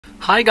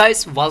Hi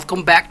guys,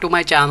 welcome back to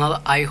my channel.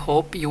 I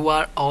hope you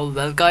are all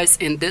well guys.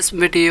 In this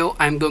video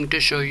I'm going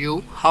to show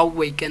you how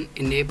we can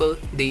enable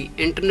the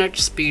internet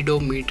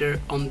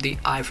speedometer on the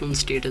iPhone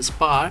status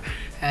bar.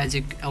 As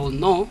you all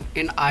know,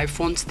 in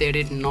iPhones there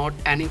is not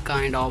any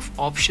kind of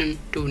option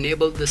to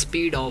enable the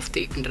speed of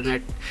the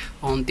internet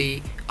on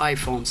the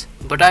iPhones,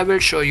 but I will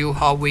show you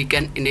how we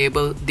can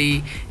enable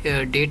the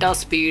data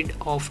speed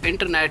of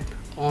internet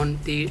on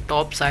the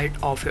top side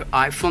of your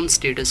iPhone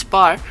status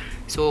bar.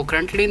 So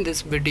currently in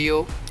this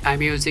video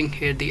I'm using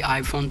here the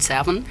iPhone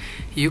 7.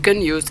 You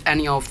can use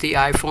any of the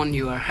iPhone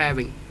you are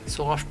having.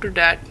 So after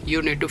that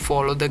you need to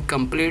follow the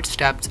complete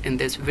steps in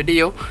this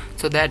video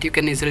so that you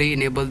can easily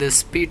enable the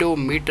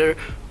speedometer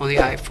on the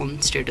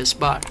iPhone status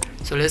bar.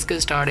 So let's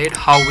get started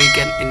how we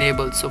can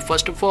enable. So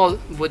first of all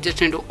we just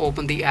need to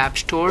open the App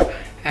Store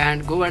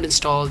and go and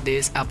install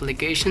this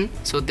application.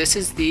 So this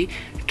is the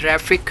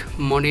traffic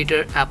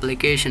monitor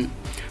application.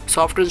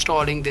 So after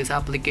installing this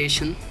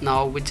application,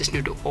 now we just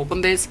need to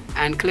open this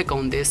and click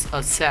on this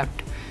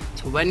accept.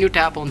 So when you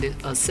tap on this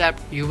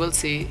accept, you will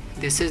see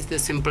this is the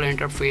simple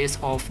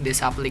interface of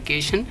this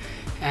application,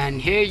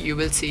 and here you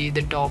will see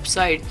the top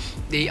side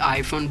the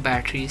iPhone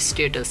battery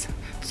status.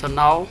 So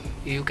now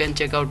you can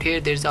check out here,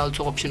 there's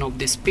also option of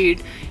the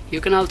speed.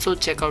 You can also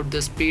check out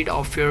the speed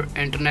of your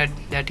internet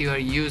that you are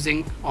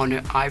using on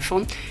your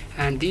iPhone,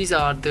 and these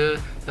are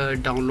the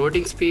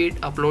downloading speed,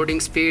 uploading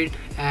speed,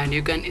 and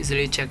you can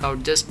easily check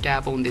out. Just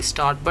tap on the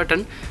start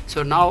button.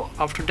 So now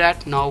after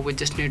that, now we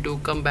just need to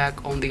come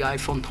back on the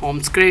iPhone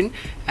home screen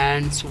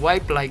and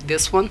swipe like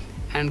this one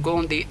and go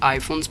on the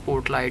iPhone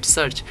Spotlight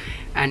search,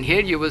 and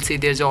here you will see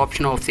there's an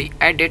option of the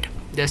edit.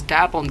 Just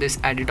tap on this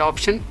edit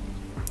option.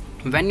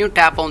 When you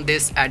tap on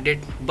this edit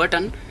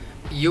button,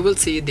 you will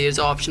see there's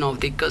an option of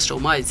the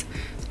customize.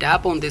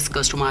 Tap on this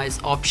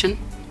customize option.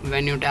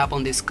 When you tap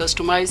on this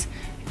customize,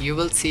 you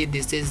will see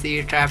this is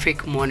the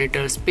traffic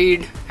monitor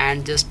speed,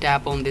 and just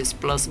tap on this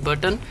plus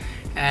button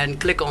and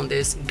click on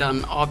this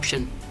done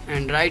option,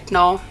 and right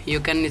now you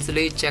can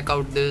easily check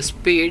out the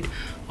speed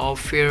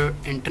of your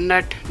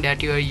internet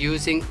that you are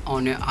using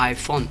on your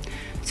iPhone.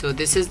 So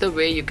this is the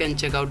way you can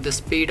check out the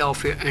speed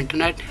of your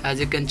internet. As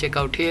you can check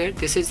out here,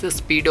 this is the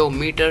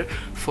speedometer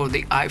for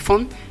the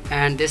iPhone,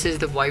 and this is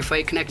the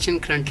Wi-Fi connection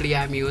currently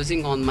I'm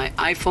using on my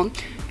iPhone.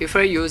 If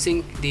you're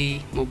using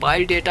the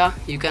mobile data,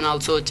 you can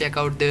also check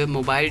out the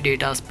mobile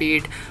data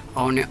speed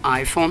on your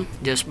iPhone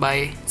just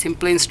by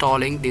simply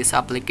installing this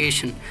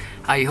application.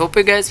 I hope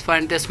you guys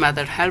find this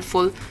method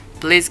helpful.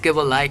 Please give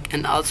a like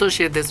and also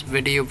share this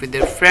video with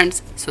your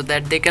friends so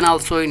that they can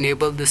also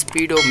enable the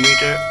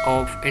speedometer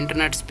of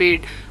internet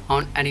speed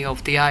on any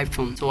of the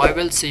iPhones. So I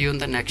will see you in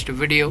the next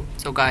video.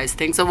 So guys,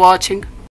 thanks for watching.